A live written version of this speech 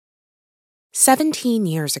17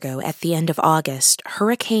 years ago, at the end of August,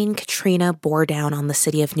 Hurricane Katrina bore down on the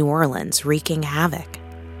city of New Orleans, wreaking havoc.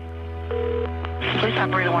 Police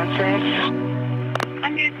operator 16. I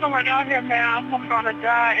need someone out here, ma'am. I'm going to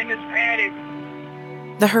die in this attic.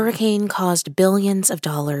 The hurricane caused billions of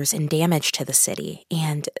dollars in damage to the city,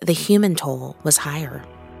 and the human toll was higher.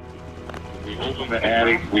 We opened the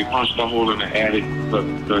attic, we punched a hole in the attic, but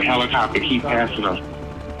the helicopter keep passing us.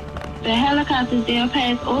 The helicopters, they'll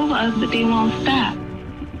pass over us, but they won't stop.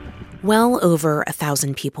 Well over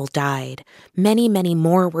 1,000 people died. Many, many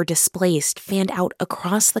more were displaced, fanned out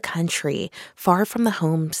across the country, far from the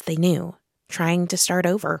homes they knew, trying to start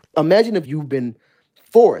over. Imagine if you've been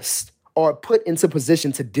forced or put into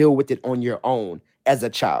position to deal with it on your own as a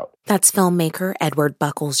child. That's filmmaker Edward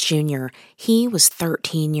Buckles Jr. He was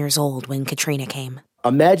 13 years old when Katrina came.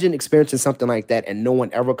 Imagine experiencing something like that and no one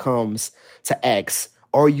ever comes to ask,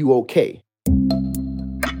 are you okay?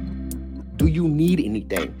 Do you need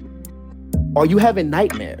anything? Are you having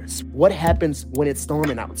nightmares? What happens when it's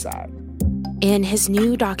storming outside? In his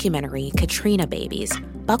new documentary, Katrina Babies,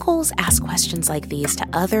 Buckles asked questions like these to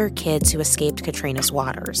other kids who escaped Katrina's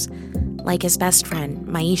waters, like his best friend,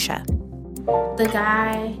 Maisha. The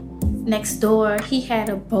guy next door, he had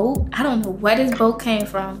a boat. I don't know where this boat came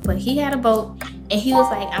from, but he had a boat, and he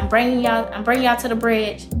was like, I'm bringing y'all to the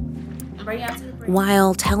bridge.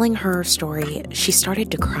 While telling her story, she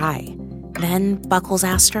started to cry. Then Buckles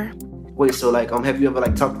asked her, Wait, so have you ever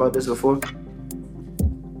talked about this before?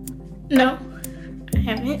 No, I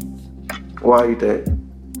haven't. Why you think?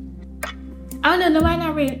 I don't know,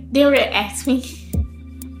 nobody didn't really ask me.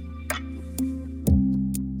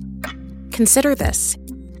 Consider this.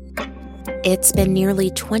 It's been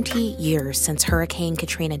nearly 20 years since Hurricane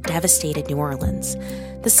Katrina devastated New Orleans.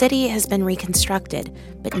 The city has been reconstructed,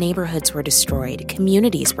 but neighborhoods were destroyed,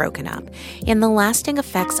 communities broken up, and the lasting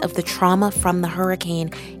effects of the trauma from the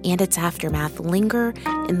hurricane and its aftermath linger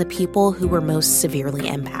in the people who were most severely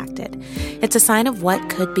impacted. It's a sign of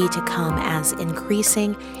what could be to come as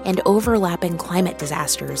increasing and overlapping climate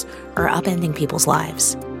disasters are upending people's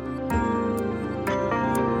lives.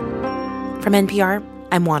 From NPR,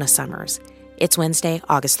 I'm Juana Summers. It's Wednesday,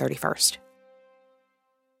 August 31st.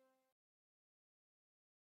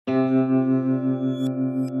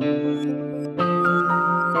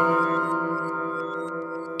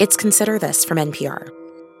 It's Consider This from NPR.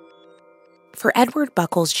 For Edward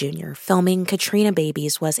Buckles Jr., filming Katrina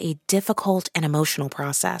Babies was a difficult and emotional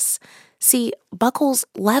process. See, Buckles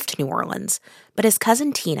left New Orleans, but his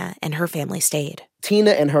cousin Tina and her family stayed.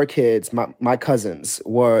 Tina and her kids, my cousins,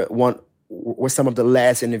 were some of the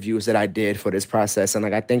last interviews that I did for this process. And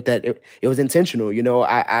I think that it was intentional.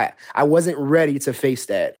 I wasn't ready to face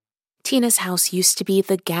that. Tina's house used to be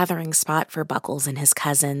the gathering spot for Buckles and his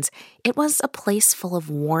cousins. It was a place full of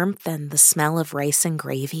warmth and the smell of rice and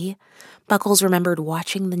gravy. Buckles remembered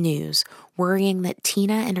watching the news, worrying that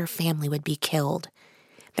Tina and her family would be killed.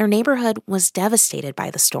 Their neighborhood was devastated by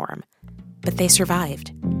the storm, but they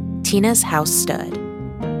survived. Tina's house stood.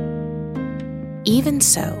 Even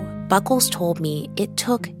so, Buckles told me it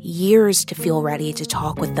took years to feel ready to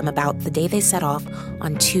talk with them about the day they set off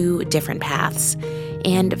on two different paths,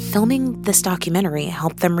 and filming this documentary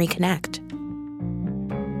helped them reconnect.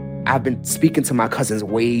 I've been speaking to my cousins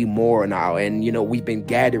way more now, and, we've been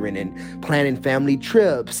gathering and planning family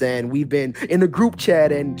trips, and we've been in a group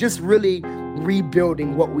chat and just really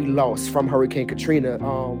rebuilding what we lost from Hurricane Katrina.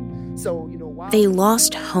 They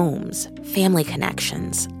lost homes, family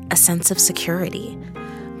connections, a sense of security.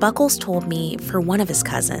 Buckles told me for one of his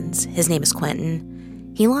cousins, his name is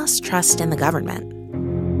Quentin, he lost trust in the government.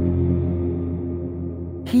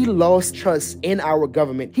 He lost trust in our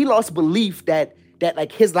government. He lost belief that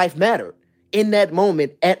his life mattered in that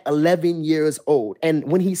moment at 11 years old. And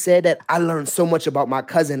when he said that, I learned so much about my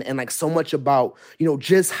cousin and so much about,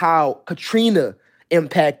 just how Katrina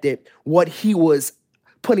impacted what he was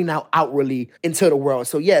putting out outwardly into the world.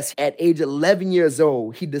 So yes, at age 11 years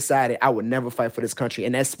old, he decided I would never fight for this country.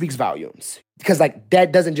 And that speaks volumes. Because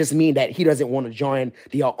that doesn't just mean that he doesn't want to join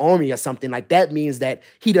the army or something. That means that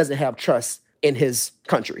he doesn't have trust in his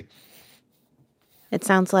country. It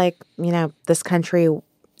sounds like, this country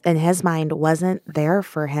in his mind wasn't there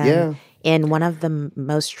for him in one of the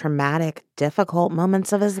most traumatic, difficult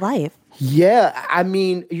moments of his life. Yeah,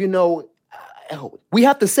 we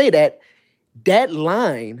have to say that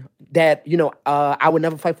line that, I would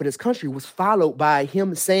never fight for this country was followed by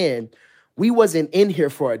him saying, we wasn't in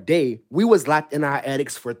here for a day. We was locked in our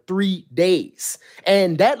attics for 3 days.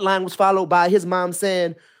 And that line was followed by his mom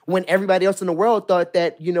saying, when everybody else in the world thought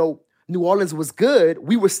that, New Orleans was good,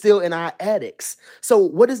 we were still in our attics. So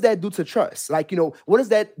what does that do to trust? What does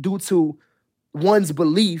that do to one's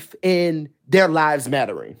belief in their lives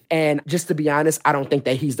mattering. And just to be honest, I don't think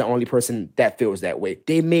that he's the only person that feels that way.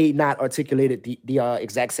 They may not articulate it the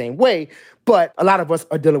exact same way, but a lot of us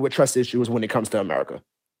are dealing with trust issues when it comes to America.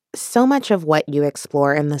 So much of what you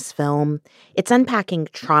explore in this film, it's unpacking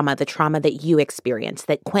trauma, the trauma that you experienced,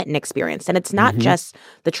 that Quentin experienced. And it's not just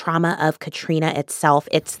the trauma of Katrina itself.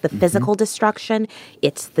 It's the physical destruction.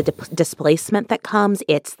 It's the displacement that comes.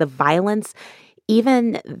 It's the violence.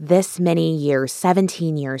 Even this many years,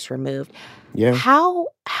 17 years removed, how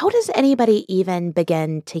does anybody even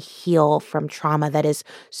begin to heal from trauma that is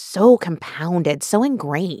so compounded, so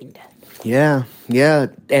ingrained? Yeah.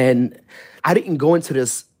 And I didn't go into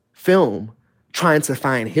this film trying to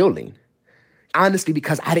find healing, honestly,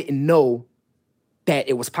 because I didn't know that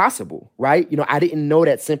it was possible, right? I didn't know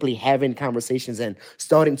that simply having conversations and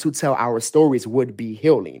starting to tell our stories would be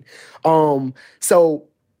healing. So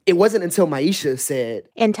it wasn't until Maisha said...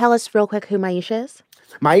 And tell us real quick who Maisha is.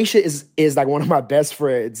 Maisha is like one of my best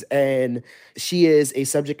friends, and she is a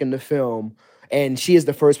subject in the film, and she is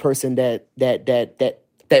the first person that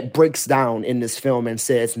breaks down in this film and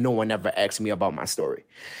says, no one ever asked me about my story.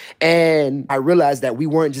 And I realized that we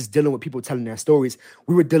weren't just dealing with people telling their stories,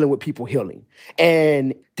 we were dealing with people healing.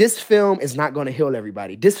 And this film is not going to heal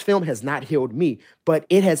everybody. This film has not healed me, but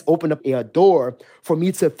it has opened up a door for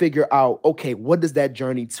me to figure out, okay, what does that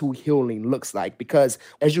journey to healing looks like? Because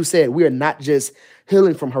as you said, we are not just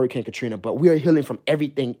healing from Hurricane Katrina, but we are healing from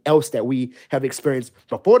everything else that we have experienced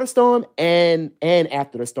before the storm and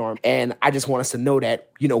after the storm. And I just want us to know that,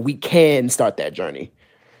 we can start that journey.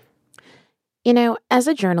 As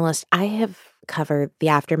a journalist, I have covered the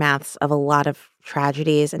aftermaths of a lot of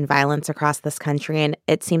tragedies and violence across this country. And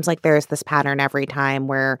it seems like there's this pattern every time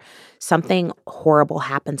where something horrible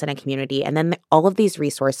happens in a community and then all of these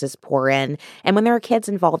resources pour in. And when there are kids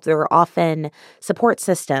involved, there are often support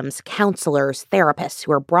systems, counselors, therapists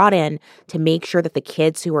who are brought in to make sure that the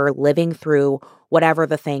kids who are living through whatever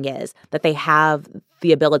the thing is, that they have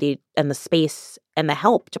the ability and the space and the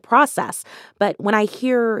help to process. But when I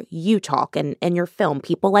hear you talk and in your film,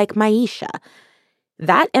 people like Maisha,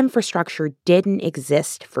 that infrastructure didn't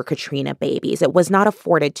exist for Katrina babies. It was not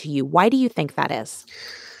afforded to you. Why do you think that is?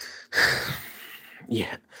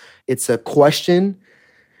 Yeah, it's a question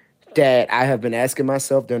that I have been asking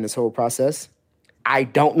myself during this whole process. I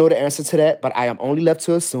don't know the answer to that, but I am only left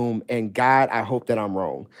to assume, and God, I hope that I'm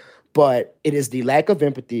wrong. But it is the lack of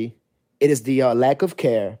empathy, it is the lack of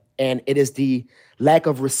care, and it is the lack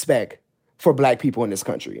of respect for Black people in this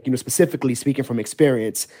country. Specifically speaking from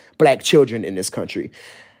experience, Black children in this country.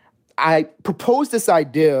 I proposed this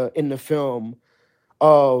idea in the film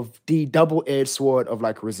of the double-edged sword of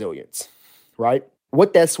resilience, right?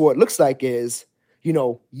 What that sword looks like is,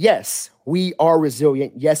 yes, we are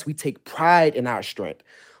resilient. Yes, we take pride in our strength.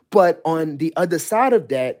 But on the other side of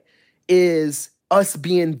that is us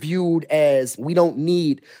being viewed as we don't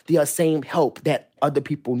need the same help that other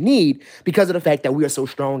people need because of the fact that we are so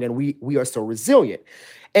strong and we are so resilient.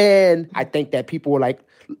 And I think that people were like,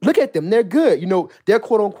 look at them, they're good. They're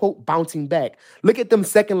quote unquote bouncing back. Look at them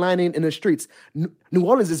second lining in the streets. New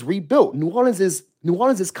Orleans is rebuilt. New Orleans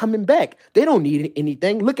is coming back. They don't need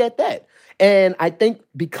anything. Look at that. And I think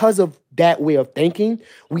because of that way of thinking,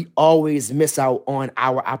 we always miss out on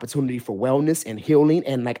our opportunity for wellness and healing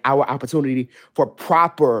and our opportunity for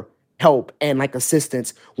proper help and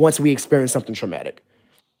assistance once we experience something traumatic.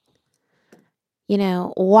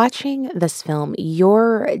 Watching this film,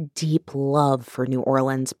 your deep love for New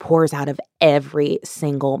Orleans pours out of every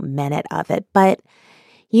single minute of it. But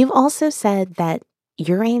you've also said that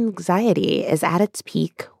your anxiety is at its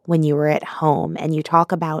peak when you were at home, and you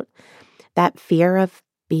talk about that fear of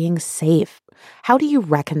being safe. How do you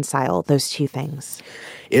reconcile those two things?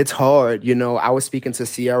 It's hard. I was speaking to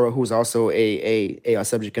Sierra, who's also a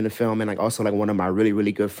subject in the film and also one of my really,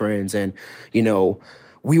 really good friends. And,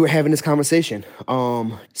 we were having this conversation.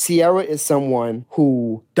 Sierra is someone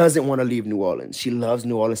who doesn't want to leave New Orleans. She loves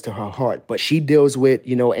New Orleans to her heart, but she deals with,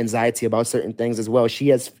 anxiety about certain things as well. She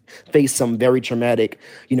has faced some very traumatic,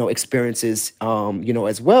 experiences,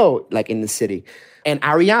 as well, in the city. And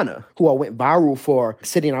Ariana, who I went viral for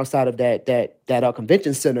sitting outside of that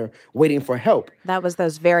convention center waiting for help. That was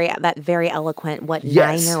that very eloquent,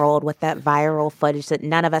 9-year-old with that viral footage that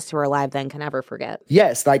none of us who are alive then can ever forget.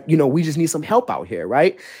 Yes, we just need some help out here,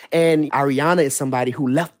 right? And Ariana is somebody who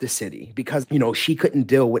left the city because, she couldn't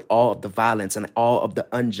deal with all of the violence and all of the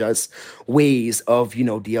unjust ways of,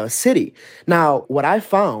 the city. Now, what I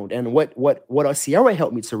found and what Sierra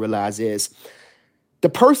helped me to realize is the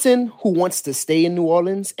person who wants to stay in New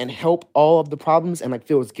Orleans and help all of the problems and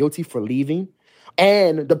feels guilty for leaving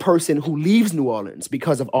and the person who leaves New Orleans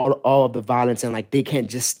because of all of the violence and like they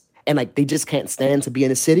just can't stand to be in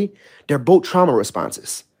the city. They're both trauma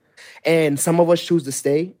responses. And some of us choose to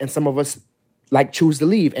stay and some of us like choose to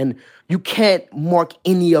leave. And you can't mark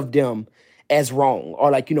any of them as wrong,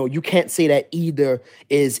 or like, you can't say that either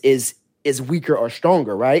is weaker or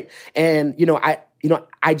stronger, right? And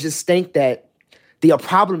I just think that the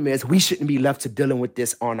problem is we shouldn't be left to dealing with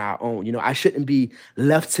this on our own. I shouldn't be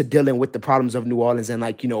left to dealing with the problems of New Orleans and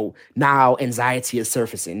now anxiety is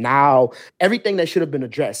surfacing. Now everything that should have been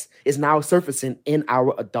addressed is now surfacing in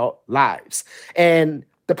our adult lives. And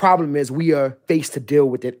the problem is we are faced to deal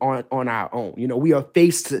with it on our own. We are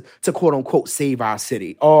faced to quote unquote save our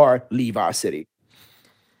city or leave our city.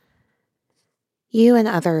 You and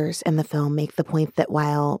others in the film make the point that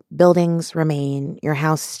while buildings remain, your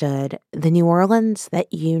house stood, the New Orleans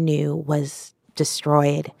that you knew was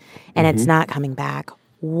destroyed and it's not coming back.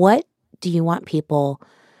 What do you want people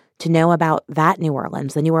to know about that New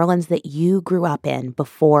Orleans, the New Orleans that you grew up in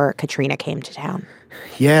before Katrina came to town?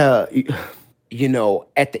 Yeah,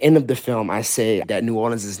 at the end of the film, I say that New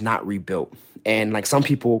Orleans is not rebuilt. And like some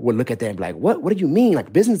people would look at that and be like, what do you mean?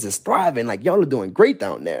 Like business is thriving, like y'all are doing great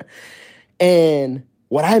down there. And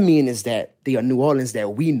what I mean is that the New Orleans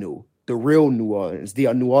that we knew, the real New Orleans,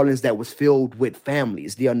 the New Orleans that was filled with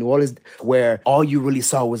families, the New Orleans where all you really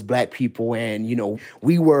saw was Black people and,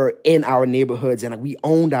 we were in our neighborhoods and we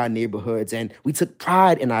owned our neighborhoods and we took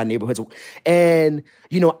pride in our neighborhoods. And,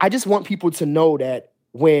 I just want people to know that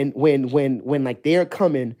when like they're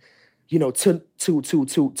coming,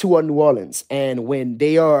 to a New Orleans and when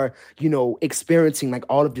they are, experiencing like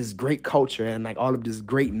all of this great culture and like all of this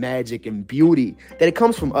great magic and beauty, that it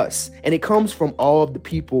comes from us and it comes from all of the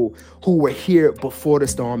people who were here before the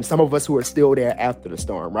storm, some of us who are still there after the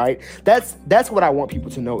storm, right? That's what I want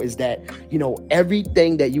people to know is that,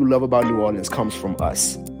 everything that you love about New Orleans comes from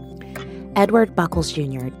us. Edward Buckles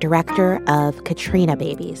Jr., director of Katrina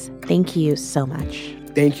Babies. Thank you so much.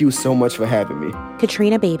 Thank you so much for having me.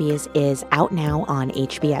 Katrina Babies is out now on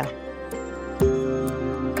HBO.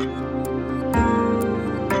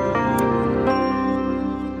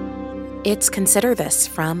 It's Consider This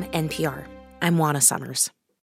from NPR. I'm Juana Summers.